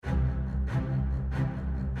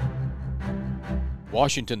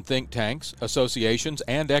Washington think tanks, associations,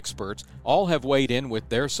 and experts all have weighed in with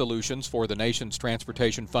their solutions for the nation's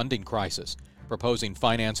transportation funding crisis, proposing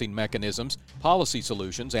financing mechanisms, policy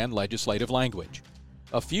solutions, and legislative language.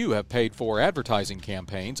 A few have paid for advertising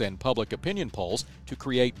campaigns and public opinion polls to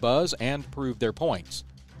create buzz and prove their points.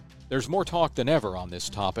 There's more talk than ever on this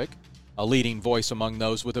topic. A leading voice among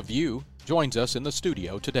those with a view joins us in the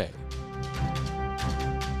studio today.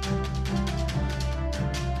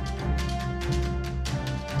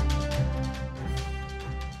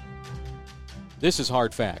 This is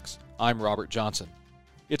Hard Facts. I'm Robert Johnson.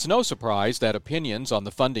 It's no surprise that opinions on the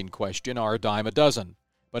funding question are a dime a dozen,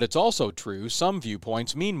 but it's also true some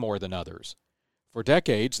viewpoints mean more than others. For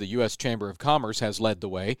decades, the U.S. Chamber of Commerce has led the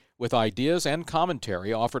way with ideas and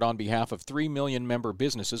commentary offered on behalf of 3 million member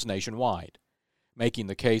businesses nationwide. Making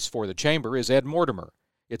the case for the Chamber is Ed Mortimer,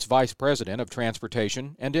 its Vice President of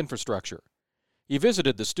Transportation and Infrastructure. He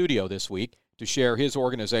visited the studio this week to share his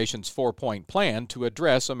organization's four-point plan to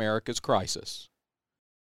address America's crisis.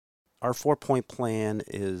 Our four-point plan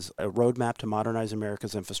is a roadmap to modernize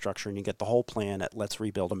America's infrastructure, and you get the whole plan at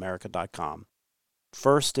letsrebuildamerica.com.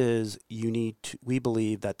 First is we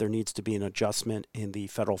believe that there needs to be an adjustment in the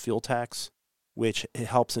federal fuel tax, which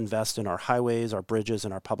helps invest in our highways, our bridges,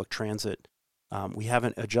 and our public transit. We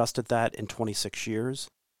haven't adjusted that in 26 years.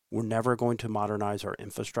 We're never going to modernize our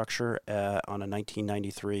infrastructure on a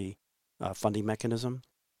 1993 funding mechanism.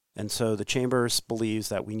 And so the Chamber believes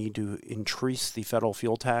that we need to increase the federal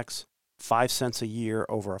fuel tax 5 cents a year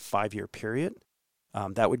over a 5-year period.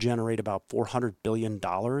 That would generate about $400 billion in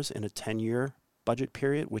a 10-year budget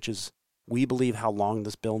period, which is, we believe, how long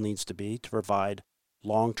this bill needs to be to provide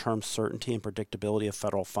long-term certainty and predictability of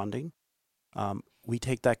federal funding. We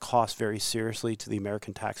take that cost very seriously to the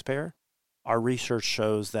American taxpayer. Our research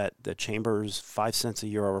shows that the Chamber's 5 cents a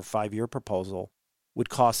year over a 5-year proposal would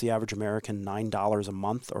cost the average American $9 a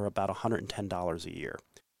month, or about $110 a year.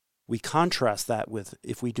 We contrast that with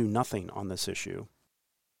if we do nothing on this issue.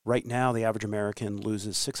 Right now, the average American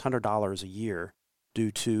loses $600 a year due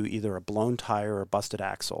to either a blown tire or a busted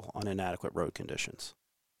axle on inadequate road conditions.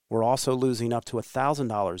 We're also losing up to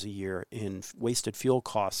 $1,000 a year in wasted fuel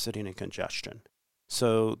costs sitting in congestion.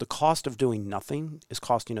 So the cost of doing nothing is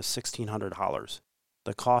costing us $1,600.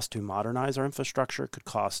 The cost to modernize our infrastructure could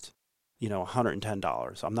cost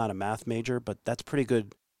 $110. I'm not a math major, but that's pretty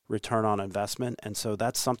good return on investment. And so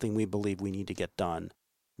that's something we believe we need to get done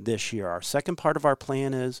this year. Our second part of our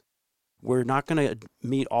plan is we're not going to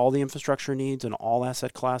meet all the infrastructure needs in all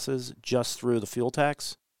asset classes just through the fuel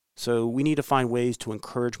tax. So we need to find ways to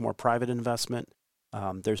encourage more private investment.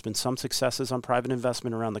 There's been some successes on private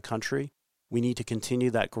investment around the country. We need to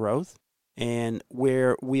continue that growth. And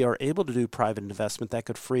where we are able to do private investment, that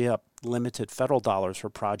could free up limited federal dollars for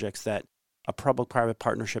projects that a public-private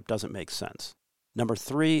partnership doesn't make sense. Number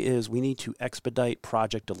 3 is we need to expedite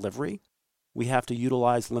project delivery. We have to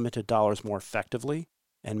utilize limited dollars more effectively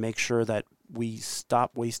and make sure that we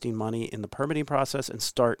stop wasting money in the permitting process and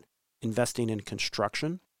start investing in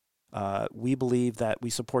construction. We believe that we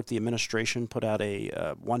support the administration put out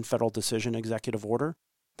a one federal decision executive order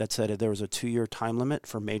that said there was a 2-year time limit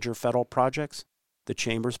for major federal projects. The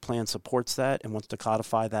Chamber's plan supports that and wants to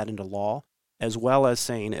codify that into law, as well as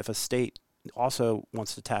saying if a state also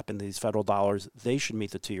wants to tap into these federal dollars, they should meet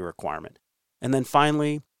the 2-year requirement. And then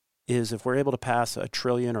finally is if we're able to pass $1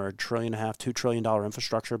 trillion or $1.5 trillion, $2 trillion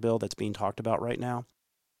infrastructure bill that's being talked about right now,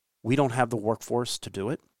 we don't have the workforce to do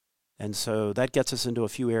it. And so that gets us into a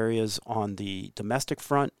few areas on the domestic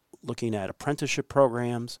front, looking at apprenticeship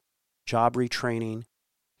programs, job retraining.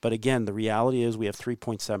 But again, the reality is we have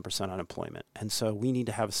 3.7% unemployment. And so we need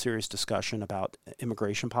to have a serious discussion about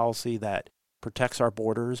immigration policy that protects our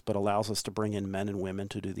borders but allows us to bring in men and women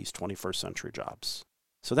to do these 21st century jobs.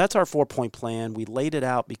 So that's our 4-point plan. We laid it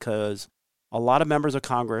out because a lot of members of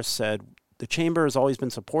Congress said the Chamber has always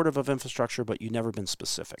been supportive of infrastructure, but you've never been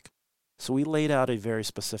specific. So we laid out a very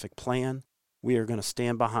specific plan. We are going to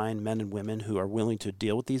stand behind men and women who are willing to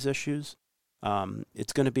deal with these issues.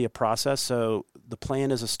 It's going to be a process, so the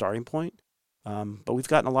plan is a starting point. But we've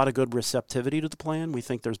gotten a lot of good receptivity to the plan. We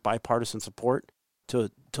think there's bipartisan support to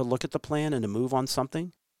look at the plan and to move on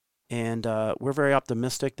something. And we're very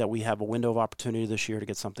optimistic that we have a window of opportunity this year to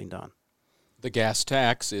get something done. The gas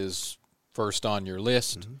tax is first on your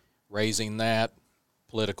list, raising that,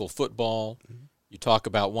 political football. You talk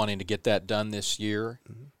about wanting to get that done this year.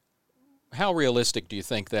 How realistic do you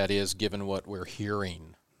think that is given what we're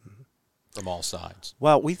hearing from all sides?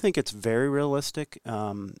 Well, we think it's very realistic.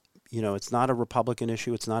 It's not a Republican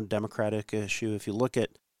issue. It's not a Democratic issue. If you look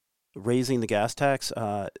at raising the gas tax,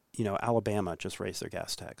 Alabama just raised their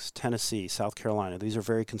gas tax. Tennessee, South Carolina, these are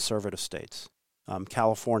very conservative states.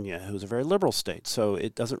 California, who's a very liberal state. So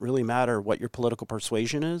it doesn't really matter what your political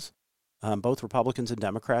persuasion is. Both Republicans and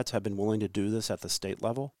Democrats have been willing to do this at the state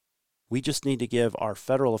level. We just need to give our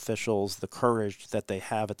federal officials the courage that they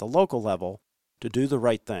have at the local level to do the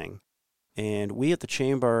right thing. And we at the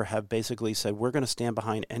Chamber have basically said we're going to stand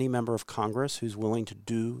behind any member of Congress who's willing to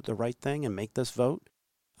do the right thing and make this vote.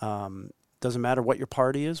 Doesn't matter what your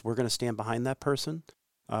party is, we're going to stand behind that person.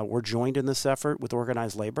 We're joined in this effort with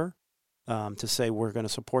organized labor to say we're going to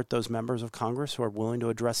support those members of Congress who are willing to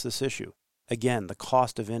address this issue. Again, the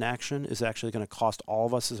cost of inaction is actually going to cost all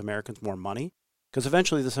of us as Americans more money because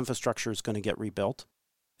eventually this infrastructure is going to get rebuilt.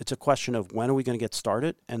 It's a question of when are we going to get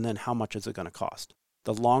started and then how much is it going to cost.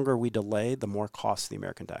 The longer we delay, the more costs the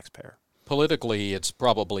American taxpayer. Politically, it's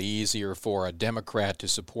probably easier for a Democrat to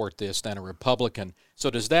support this than a Republican. So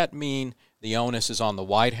does that mean the onus is on the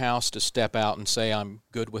White House to step out and say, I'm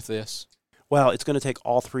good with this? Well, it's going to take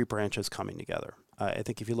all three branches coming together. I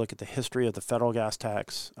think if you look at the history of the federal gas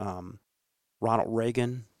tax, Ronald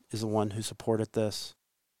Reagan is the one who supported this.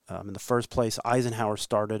 In the first place, Eisenhower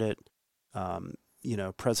started it.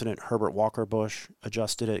 President Herbert Walker Bush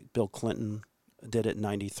adjusted it. Bill Clinton did it in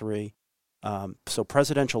 93. So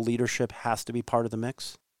presidential leadership has to be part of the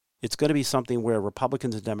mix. It's going to be something where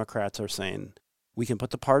Republicans and Democrats are saying, we can put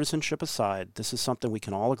the partisanship aside. This is something we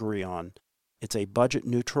can all agree on. It's a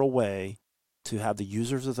budget-neutral way to have the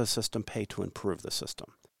users of the system pay to improve the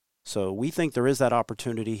system. So we think there is that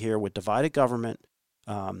opportunity here with divided government.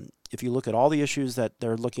 If you look at all the issues that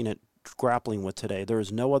they're looking at grappling with today, there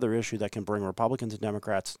is no other issue that can bring Republicans and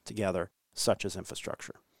Democrats together, such as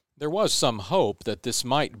infrastructure. There was some hope that this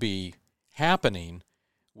might be happening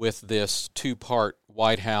with this two-part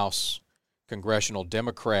White House congressional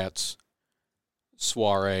Democrats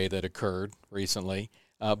soiree that occurred recently,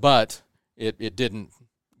 but it didn't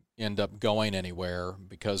end up going anywhere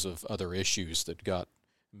because of other issues that got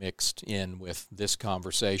mixed in with this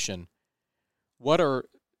conversation. What are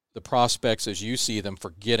the prospects as you see them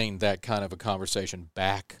for getting that kind of a conversation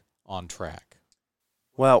back on track?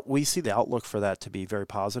 Well, we see the outlook for that to be very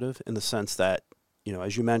positive in the sense that,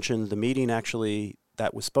 as you mentioned, the meeting actually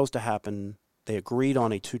that was supposed to happen, they agreed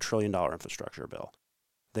on a $2 trillion infrastructure bill.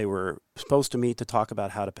 They were supposed to meet to talk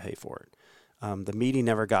about how to pay for it. The meeting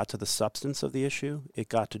never got to the substance of the issue. It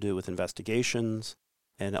got to do with investigations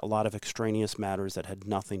and a lot of extraneous matters that had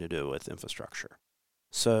nothing to do with infrastructure.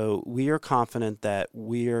 So we are confident that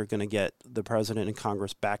we are going to get the president and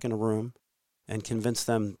Congress back in a room and convince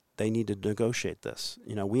them they need to negotiate this.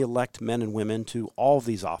 We elect men and women to all of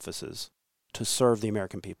these offices to serve the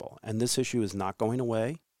American people, and this issue is not going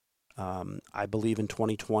away. I believe in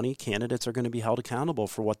 2020, candidates are going to be held accountable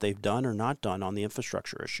for what they've done or not done on the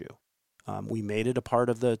infrastructure issue. We made it a part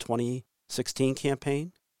of the 2016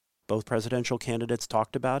 campaign. Both presidential candidates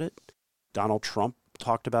talked about it. Donald Trump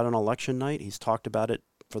talked about it on election night. He's talked about it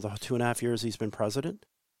for the 2.5 years he's been president.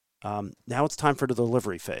 Now it's time for the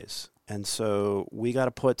delivery phase. And so we got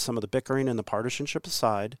to put some of the bickering and the partisanship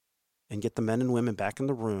aside and get the men and women back in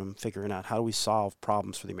the room figuring out how do we solve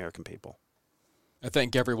problems for the American people. I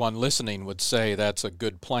think everyone listening would say that's a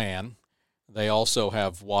good plan. They also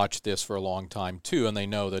have watched this for a long time, too, and they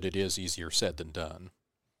know that it is easier said than done.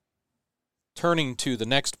 Turning to the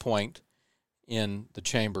next point in the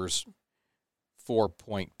Chamber's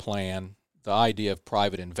 4-point plan, the idea of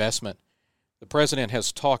private investment, the president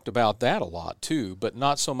has talked about that a lot, too, but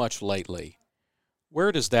not so much lately.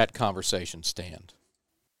 Where does that conversation stand?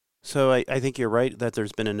 So I think you're right that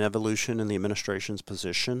there's been an evolution in the administration's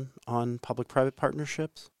position on public-private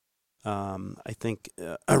partnerships. I think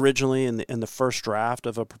originally in the first draft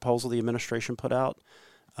of a proposal the administration put out,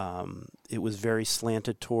 it was very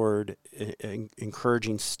slanted toward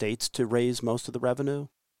encouraging states to raise most of the revenue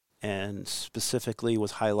and specifically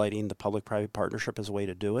was highlighting the public-private partnership as a way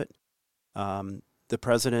to do it. The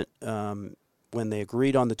president, when they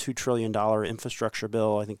agreed on the $2 trillion infrastructure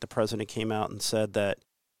bill, I think the president came out and said that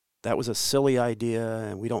was a silly idea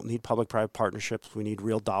and we don't need public-private partnerships. We need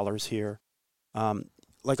real dollars here.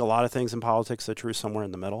 Like a lot of things in politics, they're true somewhere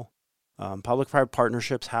in the middle. Public-private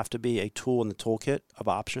partnerships have to be a tool in the toolkit of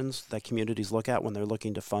options that communities look at when they're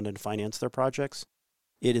looking to fund and finance their projects.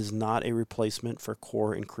 It is not a replacement for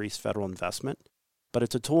core increased federal investment, but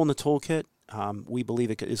it's a tool in the toolkit. We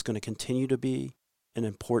believe it is going to continue to be an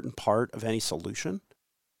important part of any solution.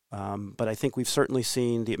 But I think we've certainly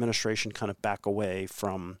seen the administration kind of back away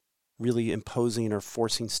from really imposing or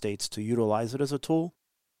forcing states to utilize it as a tool.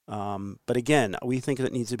 But again, we think that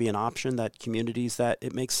it needs to be an option that communities that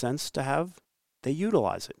it makes sense to have, they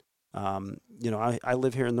utilize it. I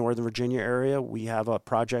live here in the Northern Virginia area. We have a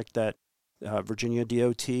project that Virginia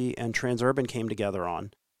DOT and Transurban came together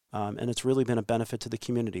on And it's really been a benefit to the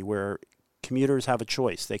community where commuters have a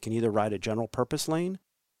choice. They can either ride a general purpose lane,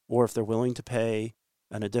 or if they're willing to pay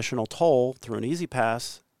an additional toll through an Easy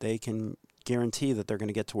Pass, they can guarantee that they're going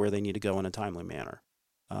to get to where they need to go in a timely manner.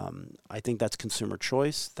 I think that's consumer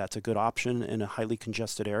choice. That's a good option in a highly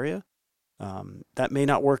congested area. That may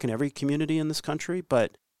not work in every community in this country,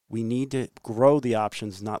 but we need to grow the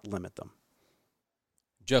options, not limit them.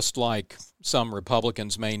 Just like some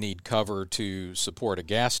Republicans may need cover to support a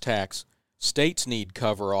gas tax, states need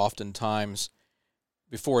cover oftentimes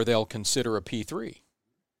before they'll consider a P3.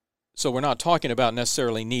 So we're not talking about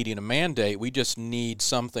necessarily needing a mandate. We just need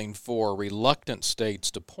something for reluctant states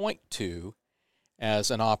to point to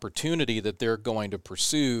as an opportunity that they're going to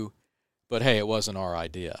pursue. But hey, it wasn't our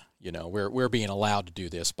idea. You know, we're being allowed to do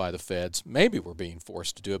this by the feds. Maybe we're being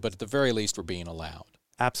forced to do it, but at the very least, we're being allowed.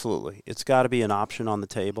 Absolutely. It's got to be an option on the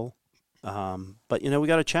table. But, you know, we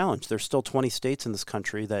got a challenge. There's still 20 states in this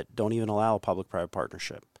country that don't even allow a public-private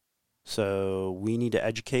partnership. So we need to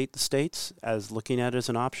educate the states as looking at it as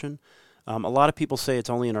an option. A lot of people say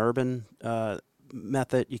it's only an urban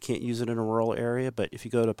method. You can't use it in a rural area. But if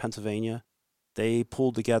you go to Pennsylvania, they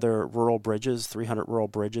pulled together rural bridges, 300 rural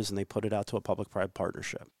bridges, and they put it out to a public-private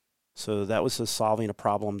partnership. So that was just solving a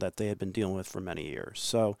problem that they had been dealing with for many years.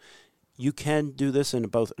 So you can do this in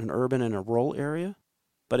both an urban and a rural area.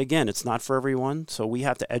 But again, it's not for everyone. So we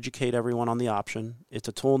have to educate everyone on the option. It's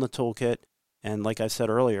a tool in the toolkit. And like I said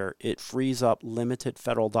earlier, it frees up limited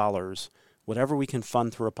federal dollars. Whatever we can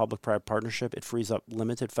fund through a public-private partnership, it frees up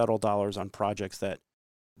limited federal dollars on projects that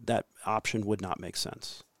option would not make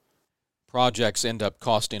sense. Projects end up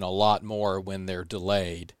costing a lot more when they're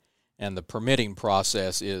delayed, and the permitting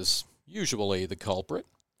process is usually the culprit.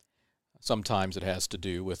 Sometimes it has to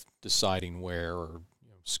do with deciding where or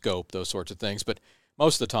scope, those sorts of things, but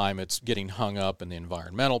most of the time it's getting hung up in the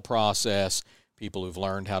environmental process. People who've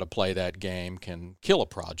learned how to play that game can kill a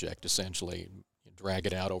project, essentially, drag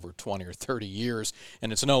it out over 20 or 30 years,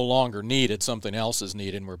 and it's no longer needed. Something else is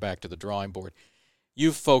needed, and we're back to the drawing board.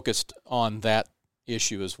 You've focused on that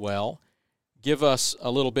issue as well. Give us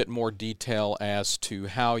a little bit more detail as to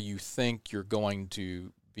how you think you're going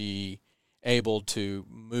to be able to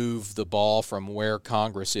move the ball from where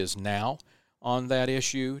Congress is now on that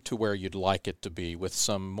issue to where you'd like it to be, with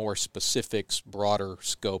some more specifics, broader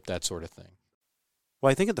scope, that sort of thing.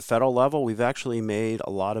 Well, I think at the federal level, we've actually made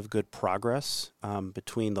a lot of good progress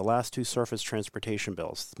between the last two surface transportation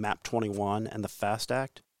bills, MAP 21 and the FAST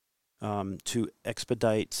Act, to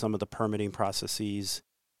expedite some of the permitting processes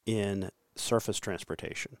in surface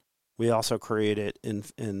transportation. We also created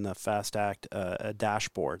in the FAST Act a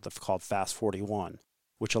dashboard that's called FAST 41,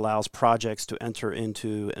 which allows projects to enter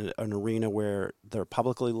into an arena where they're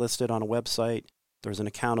publicly listed on a website. There's an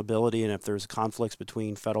accountability, and if there's conflicts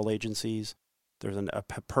between federal agencies, there's a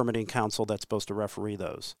permitting council that's supposed to referee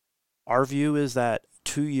those. Our view is that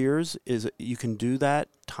 2 years you can do that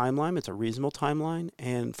timeline. It's a reasonable timeline.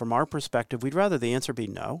 And from our perspective, we'd rather the answer be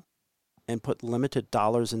no and put limited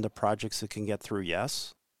dollars into projects that can get through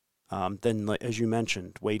yes than, as you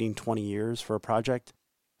mentioned, waiting 20 years for a project.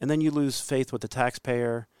 And then you lose faith with the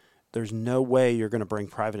taxpayer. There's no way you're going to bring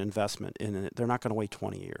private investment in it. They're not going to wait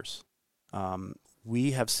 20 years.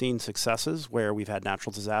 We have seen successes where we've had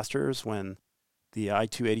natural disasters. When the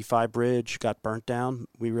I-285 bridge got burnt down,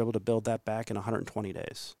 we were able to build that back in 120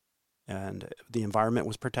 days. And the environment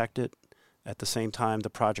was protected. At the same time, the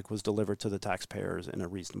project was delivered to the taxpayers in a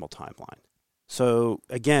reasonable timeline. So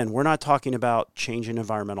again, we're not talking about changing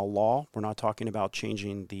environmental law. We're not talking about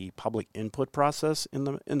changing the public input process in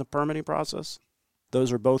the permitting process.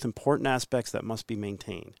 Those are both important aspects that must be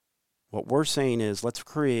maintained. What we're saying is let's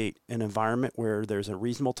create an environment where there's a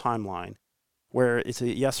reasonable timeline where it's a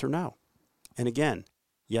yes or no. And again,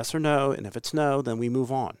 yes or no, and if it's no, then we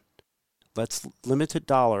move on. Let's limited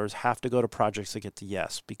dollars have to go to projects that get to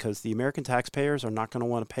yes, because the American taxpayers are not going to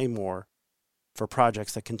want to pay more for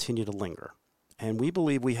projects that continue to linger. And we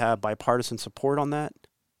believe we have bipartisan support on that.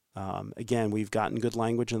 Again, we've gotten good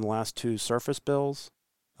language in the last two surface bills.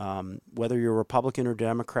 Whether you're Republican or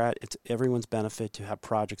Democrat, it's everyone's benefit to have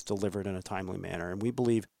projects delivered in a timely manner. And we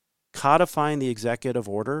believe codifying the executive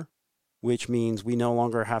order, which means we no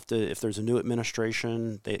longer have to, if there's a new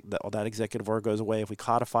administration, that executive order goes away. If we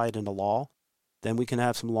codify it into law, then we can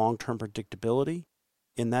have some long-term predictability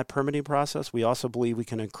in that permitting process. We also believe we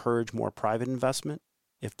can encourage more private investment.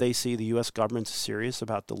 If they see the U.S. government's serious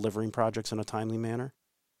about delivering projects in a timely manner,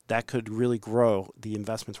 that could really grow the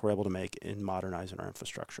investments we're able to make in modernizing our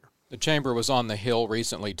infrastructure. The Chamber was on the Hill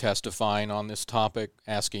recently testifying on this topic,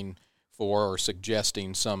 asking for or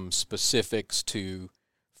suggesting some specifics to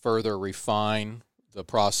further refine the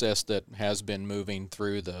process that has been moving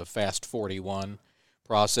through the Fast 41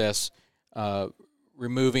 process.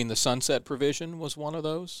 Removing the sunset provision was one of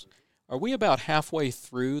those. Are we about halfway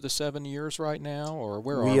through the 7 years right now, or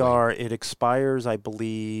where are we? We are. It expires, I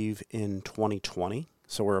believe, in 2020,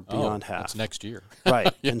 so we're beyond half. That's next year.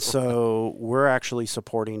 Right, Yeah, and so we're actually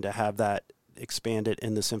supporting to have that expanded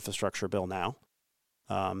in this infrastructure bill now.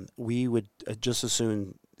 We would just as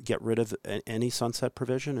soon get rid of any sunset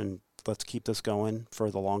provision and let's keep this going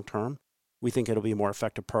for the long term. We think it'll be a more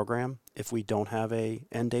effective program if we don't have a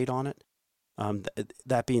end date on it.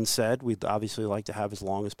 That being said, we'd obviously like to have as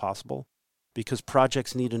long as possible because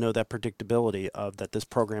projects need to know that predictability of that this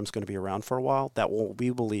program is going to be around for a while. That will,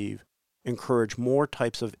 we believe, encourage more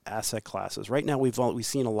types of asset classes. Right now, we've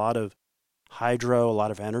seen a lot of hydro, a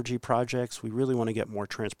lot of energy projects. We really want to get more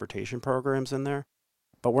transportation programs in there,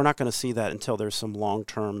 but we're not going to see that until there's some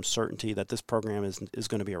long-term certainty that this program is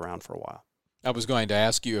going to be around for a while. I was going to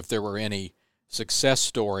ask you if there were any success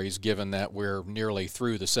stories, given that we're nearly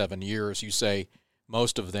through the 7 years. You say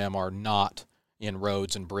most of them are not in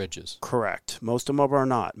roads and bridges. Correct. Most of them are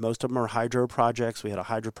not. Most of them are hydro projects. We had a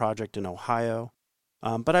hydro project in Ohio.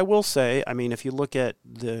 But I will say, I mean, if you look at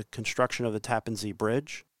the construction of the Tappan Zee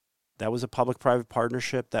Bridge, that was a public-private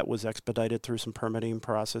partnership that was expedited through some permitting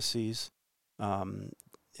processes, and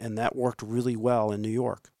that worked really well in New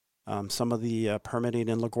York. Some of the permitting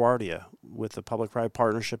in LaGuardia with the public-private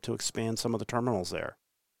partnership to expand some of the terminals there.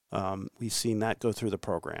 We've seen that go through the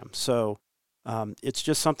program. So it's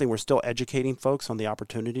just something we're still educating folks on the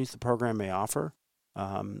opportunities the program may offer.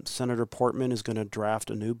 Senator Portman is going to draft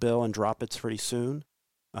a new bill and drop it pretty soon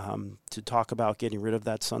to talk about getting rid of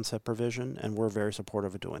that sunset provision, and we're very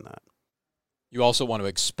supportive of doing that. You also want to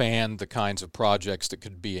expand the kinds of projects that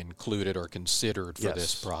could be included or considered for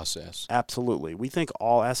this process. Absolutely. We think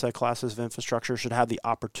all asset classes of infrastructure should have the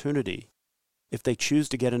opportunity, if they choose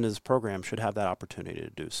to get into this program, should have that opportunity to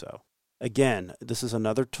do so. Again, this is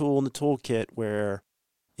another tool in the toolkit where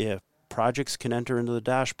if projects can enter into the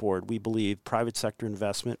dashboard, we believe private sector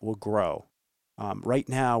investment will grow. Right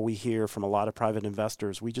now, we hear from a lot of private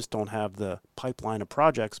investors, we just don't have the pipeline of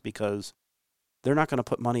projects because they're not going to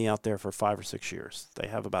put money out there for 5 or 6 years. They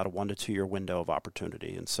have about a 1 to 2 year window of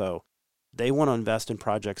opportunity. And so they want to invest in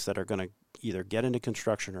projects that are going to either get into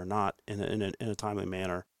construction or not in a timely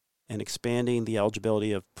manner. And expanding the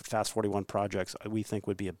eligibility of Fast 41 projects, we think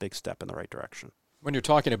would be a big step in the right direction. When you're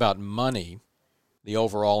talking about money, the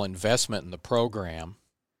overall investment in the program,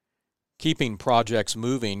 keeping projects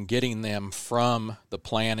moving, getting them from the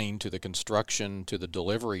planning to the construction to the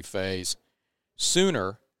delivery phase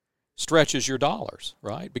sooner stretches your dollars,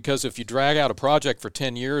 right? Because if you drag out a project for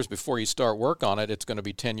 10 years before you start work on it, it's going to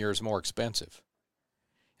be 10 years more expensive.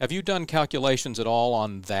 Have you done calculations at all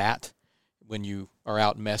on that when you are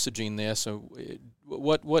out messaging this?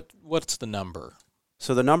 What's the number?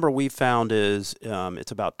 So the number we found is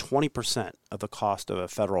it's about 20% of the cost of a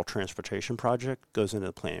federal transportation project goes into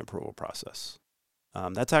the planning approval process.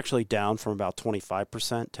 That's actually down from about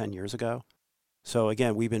 25% 10 years ago. So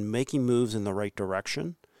again, we've been making moves in the right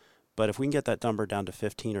direction. But if we can get that number down to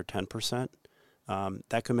 15 or 10%,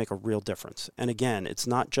 that could make a real difference. And again, it's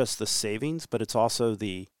not just the savings, but it's also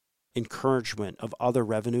the encouragement of other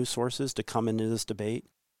revenue sources to come into this debate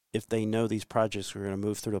if they know these projects are going to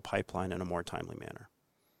move through the pipeline in a more timely manner.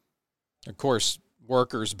 Of course,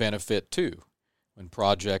 workers benefit too. When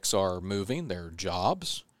projects are moving, there are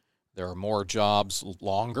jobs. There are more jobs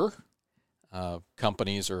longer.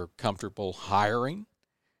 Companies are comfortable hiring.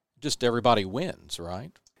 Just everybody wins,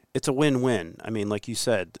 right? It's a win-win. I mean, like you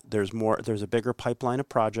said, there's a bigger pipeline of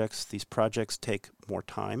projects. These projects take more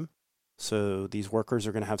time. So these workers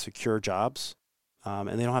are going to have secure jobs, and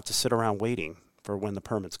they don't have to sit around waiting for when the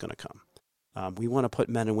permit's going to come. We want to put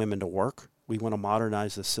men and women to work. We want to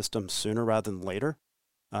modernize the system sooner rather than later.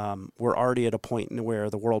 We're already at a point where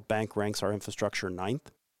the World Bank ranks our infrastructure 9th,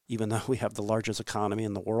 even though we have the largest economy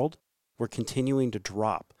in the world. We're continuing to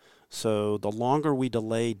drop. So the longer we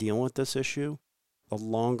delay dealing with this issue, the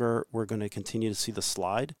longer we're going to continue to see the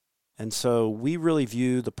slide. And so we really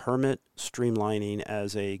view the permit streamlining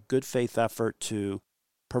as a good faith effort to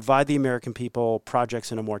provide the American people projects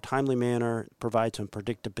in a more timely manner, provide some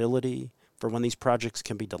predictability for when these projects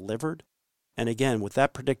can be delivered. And again, with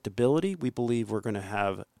that predictability, we believe we're going to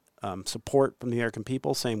have support from the American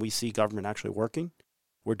people saying we see government actually working,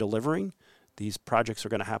 we're delivering, these projects are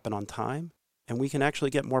going to happen on time, and we can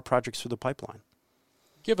actually get more projects through the pipeline.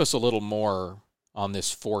 Give us a little more on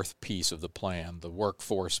this fourth piece of the plan, the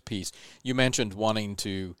workforce piece. You mentioned wanting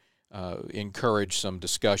to encourage some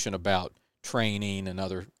discussion about training and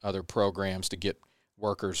other programs to get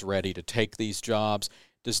workers ready to take these jobs.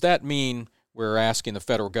 Does that mean we're asking the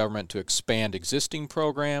federal government to expand existing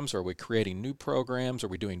programs? Are we creating new programs? Are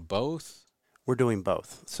we doing both? We're doing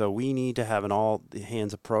both. So we need to have an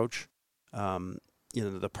all-hands approach.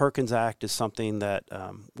 The Perkins Act is something that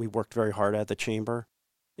we worked very hard at the Chamber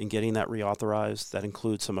in getting that reauthorized. That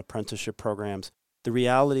includes some apprenticeship programs. The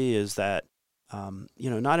reality is that,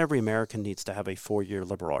 not every American needs to have a 4-year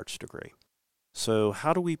liberal arts degree. So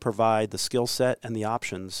how do we provide the skill set and the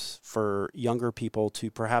options for younger people to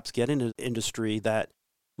perhaps get into industry that,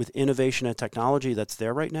 with innovation and technology that's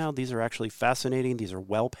there right now, these are actually fascinating, these are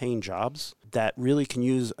well-paying jobs that really can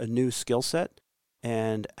use a new skill set?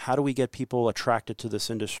 And how do we get people attracted to this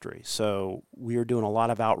industry? So we are doing a lot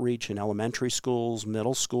of outreach in elementary schools,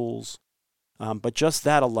 middle schools, but just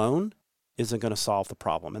that alone isn't going to solve the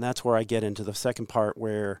problem. And that's where I get into the second part,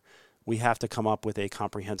 where we have to come up with a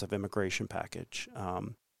comprehensive immigration package.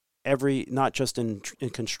 Not just in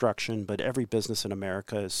construction, but every business in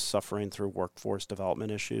America is suffering through workforce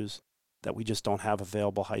development issues, that we just don't have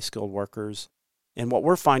available high-skilled workers. And what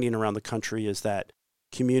we're finding around the country is that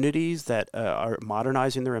communities that are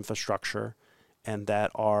modernizing their infrastructure and that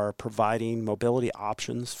are providing mobility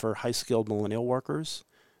options for high-skilled millennial workers,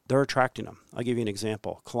 they're attracting them. I'll give you an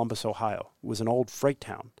example. Columbus, Ohio, was an old freight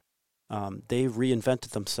town. They've reinvented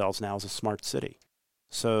themselves now as a smart city.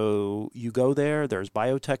 So you go there, there's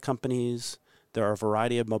biotech companies, there are a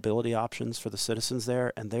variety of mobility options for the citizens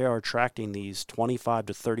there, and they are attracting these 25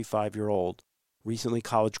 to 35-year-old recently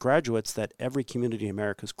college graduates that every community in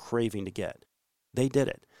America is craving to get. They did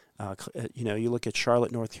it. You look at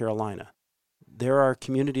Charlotte, North Carolina. There are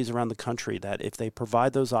communities around the country that if they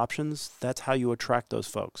provide those options, that's how you attract those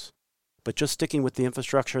folks. But just sticking with the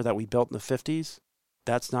infrastructure that we built in the 50s,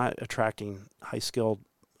 that's not attracting high-skilled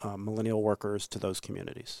millennial workers to those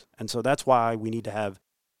communities. And so that's why we need to have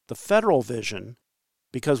the federal vision,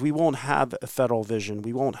 because we won't have a federal vision.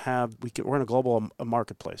 We're in a global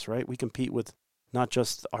marketplace, right? We compete with not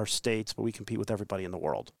just our states, but we compete with everybody in the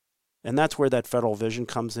world. And that's where that federal vision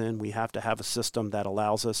comes in. We have to have a system that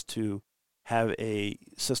allows us to have a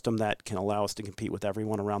system that can allow us to compete with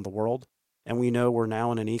everyone around the world. And we know we're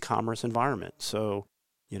now in an e-commerce environment. So,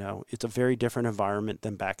 it's a very different environment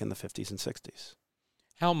than back in the 50s and 60s.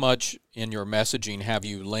 How much in your messaging have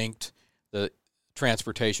you linked the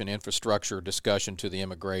transportation infrastructure discussion to the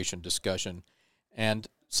immigration discussion? And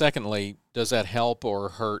secondly, does that help or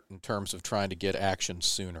hurt in terms of trying to get action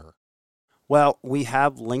sooner? Well, we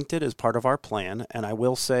have linked it as part of our plan, and I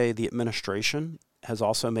will say the administration has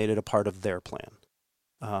also made it a part of their plan.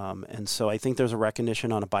 And so I think there's a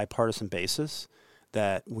recognition on a bipartisan basis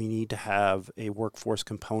that we need to have a workforce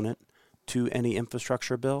component to any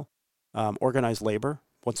infrastructure bill. Organized labor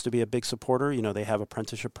wants to be a big supporter. They have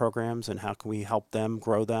apprenticeship programs, and how can we help them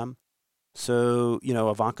grow them? So,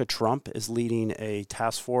 Ivanka Trump is leading a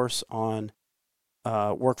task force on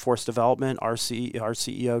workforce development. Our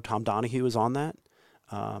CEO, Tom Donahue, is on that.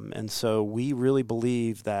 And so we really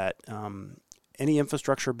believe that any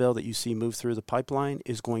infrastructure bill that you see move through the pipeline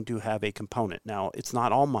is going to have a component. Now, it's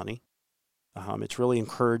not all money. It's really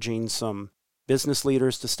encouraging some business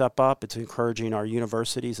leaders to step up. It's encouraging our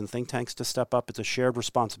universities and think tanks to step up. It's a shared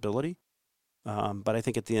responsibility. But I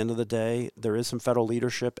think at the end of the day, there is some federal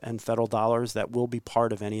leadership and federal dollars that will be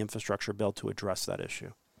part of any infrastructure bill to address that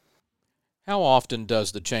issue. How often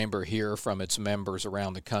does the Chamber hear from its members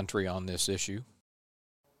around the country on this issue?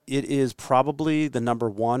 It is probably the number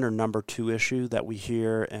one or number two issue that we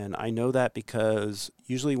hear, and I know that because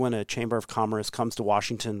usually when a Chamber of Commerce comes to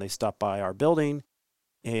Washington, they stop by our building,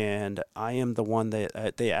 and I am the one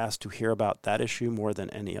that they ask to hear about that issue more than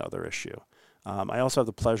any other issue. I also have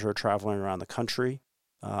the pleasure of traveling around the country.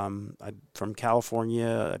 I'm from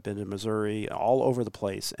California, I've been to Missouri, all over the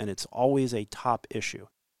place, and it's always a top issue.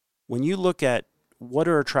 When you look at what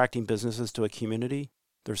are attracting businesses to a community,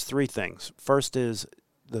 there's three things. First is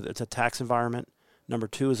that it's a tax environment. Number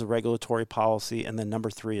two is a regulatory policy. And then number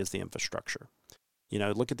three is the infrastructure.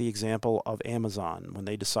 Look at the example of Amazon. When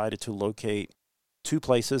they decided to locate two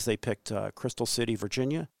places, they picked Crystal City,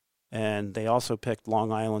 Virginia, and they also picked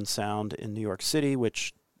Long Island Sound in New York City,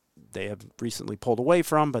 which they have recently pulled away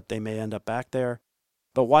from, but they may end up back there.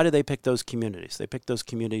 But why did they pick those communities? They picked those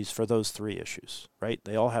communities for those three issues, right?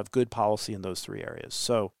 They all have good policy in those three areas.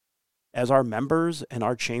 So as our members and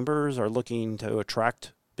our chambers are looking to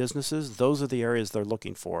attract businesses, those are the areas they're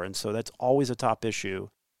looking for. And so that's always a top issue.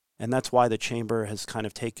 And that's why the Chamber has kind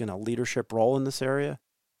of taken a leadership role in this area.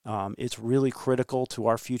 It's really critical to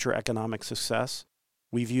our future economic success.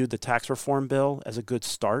 We viewed the tax reform bill as a good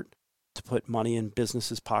start to put money in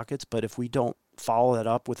businesses' pockets. But if we don't follow that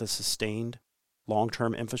up with a sustained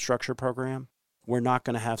long-term infrastructure program, we're not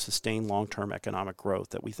going to have sustained long-term economic growth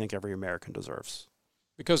that we think every American deserves.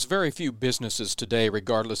 Because very few businesses today,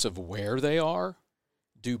 regardless of where they are,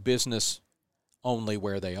 do business only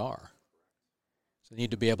where they are. So they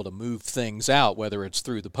need to be able to move things out, whether it's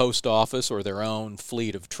through the post office or their own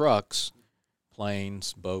fleet of trucks,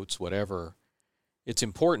 planes, boats, whatever. It's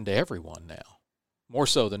important to everyone now, more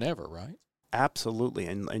so than ever, right? Absolutely.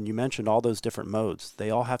 And you mentioned all those different modes.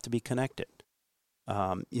 They all have to be connected.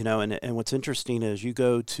 And what's interesting is you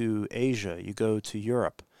go to Asia, you go to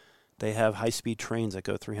Europe, they have high-speed trains that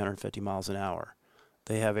go 350 miles an hour.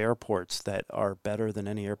 They have airports that are better than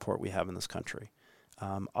any airport we have in this country.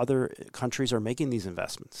 Other countries are making these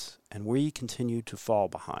investments, and we continue to fall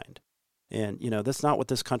behind. And, that's not what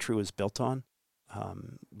this country was built on.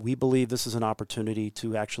 We believe this is an opportunity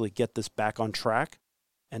to actually get this back on track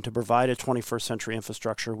and to provide a 21st century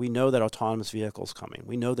infrastructure. We know that autonomous vehicles are coming.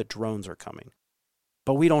 We know that drones are coming.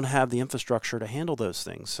 But we don't have the infrastructure to handle those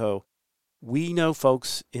things. So we know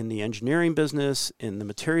folks in the engineering business, in the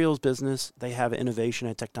materials business, they have innovation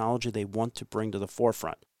and technology they want to bring to the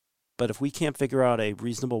forefront. But if we can't figure out a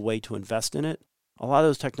reasonable way to invest in it, a lot of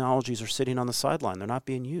those technologies are sitting on the sideline. They're not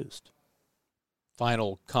being used.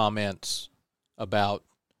 Final comments about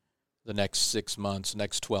the next 6 months,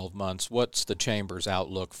 next 12 months. What's the Chamber's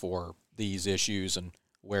outlook for these issues and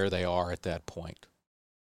where they are at that point?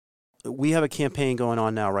 We have a campaign going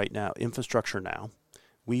on right now, Infrastructure Now.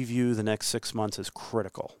 We view the next 6 months as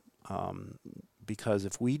critical because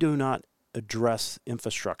if we do not address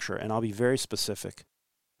infrastructure, and I'll be very specific,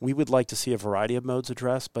 we would like to see a variety of modes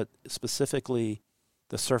addressed, but specifically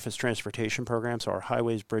the surface transportation program, so our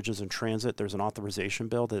highways, bridges, and transit. There's an authorization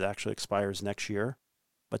bill that actually expires next year.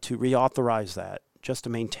 But to reauthorize that, just to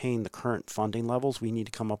maintain the current funding levels, we need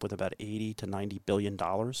to come up with about $80 to $90 billion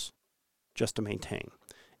just to maintain.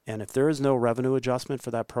 And if there is no revenue adjustment for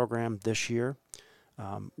that program this year,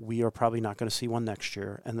 we are probably not going to see one next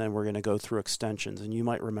year, and then we're going to go through extensions. And you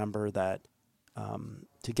might remember that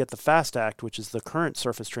to get the FAST Act, which is the current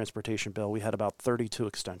surface transportation bill, we had about 32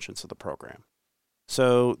 extensions of the program.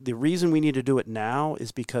 So the reason we need to do it now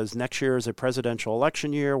is because next year is a presidential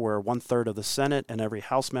election year where 1/3 of the Senate and every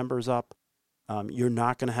House member is up. You're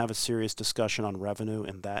not going to have a serious discussion on revenue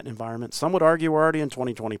in that environment. Some would argue we're already in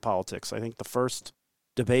 2020 politics. I think the first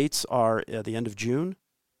debates are at the end of June.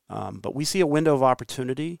 But we see a window of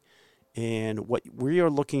opportunity, and what we are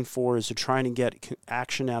looking for is to try and get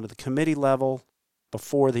action out of the committee level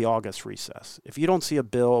before the August recess. If you don't see a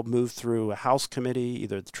bill move through a House committee,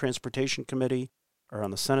 either the Transportation Committee or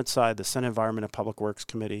on the Senate side, the Senate Environment and Public Works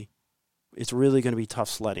Committee, it's really going to be tough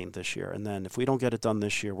sledding this year. And then if we don't get it done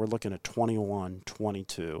this year, we're looking at 21,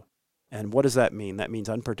 22. And what does that mean? That means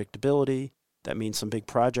unpredictability. That means some big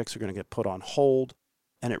projects are going to get put on hold.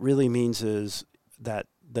 And it really means is that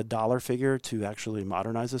the dollar figure to actually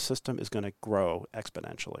modernize the system is going to grow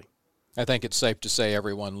exponentially. I think it's safe to say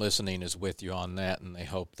everyone listening is with you on that, and they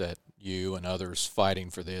hope that you and others fighting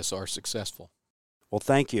for this are successful. Well,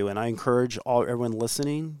 thank you. And I encourage everyone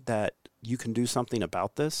listening that you can do something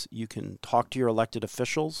about this. You can talk to your elected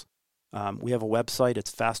officials. We have a website.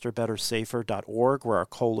 It's fasterbettersafer.org. We're our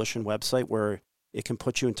coalition website where it can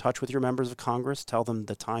put you in touch with your members of Congress, tell them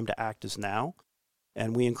the time to act is now.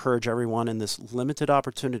 And we encourage everyone in this limited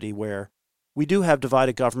opportunity where we do have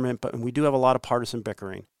divided government, but we do have a lot of partisan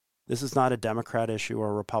bickering. This is not a Democrat issue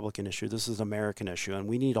or a Republican issue. This is an American issue, and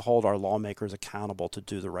we need to hold our lawmakers accountable to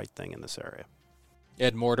do the right thing in this area.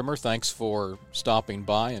 Ed Mortimer, thanks for stopping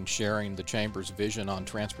by and sharing the Chamber's vision on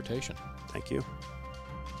transportation. Thank you.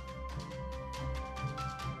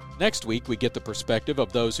 Next week, we get the perspective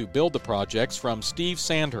of those who build the projects from Steve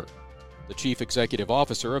Sandher, the Chief Executive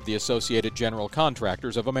Officer of the Associated General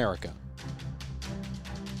Contractors of America.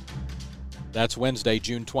 That's Wednesday,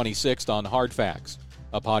 June 26th on Hard Facts,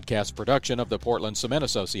 a podcast production of the Portland Cement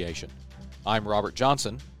Association. I'm Robert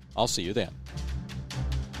Johnson. I'll see you then.